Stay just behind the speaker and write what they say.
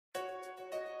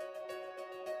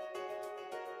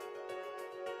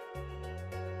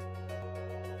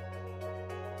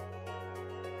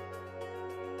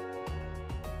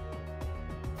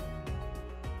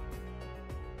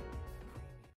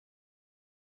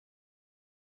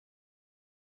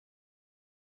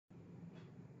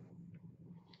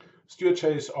Stuart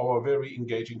Chase, our very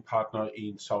engaging partner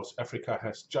in South Africa,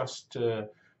 has just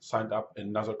signed up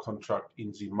another contract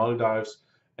in the Maldives,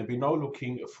 and we're now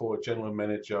looking for a general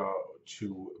manager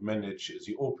to manage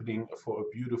the opening for a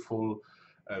beautiful,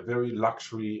 very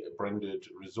luxury branded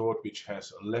resort which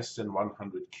has less than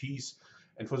 100 keys.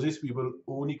 And for this, we will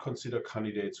only consider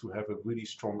candidates who have a really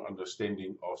strong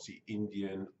understanding of the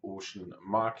Indian Ocean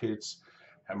markets,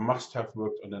 and must have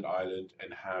worked on an island,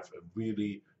 and have a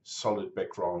really solid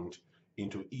background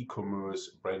into e-commerce,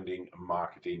 branding,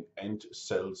 marketing, and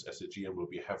sales, as the GM will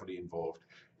be heavily involved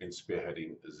in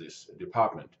spearheading this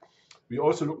department. We're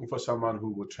also looking for someone who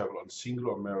would travel on single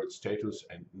or married status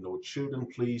and no children,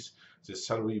 please. The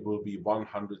salary will be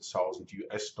 100,000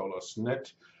 US dollars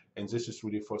net. And this is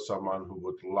really for someone who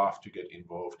would love to get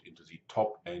involved into the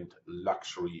top-end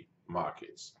luxury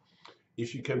markets.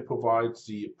 If you can provide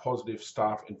the positive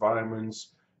staff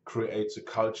environments, create the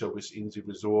culture within the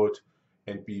resort,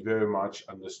 and be very much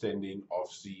understanding of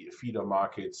the feeder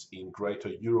markets in Greater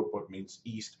Europe, what means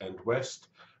East and West,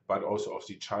 but also of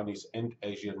the Chinese and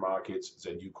Asian markets,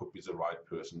 then you could be the right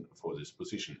person for this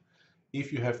position.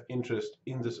 If you have interest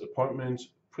in this appointment,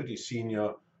 pretty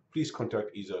senior, please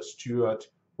contact either Stuart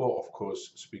or, of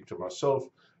course, speak to myself.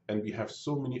 And we have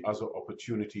so many other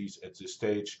opportunities at this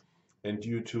stage. And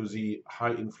due to the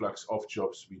high influx of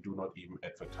jobs, we do not even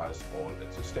advertise all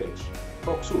at this stage.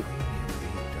 Talk soon.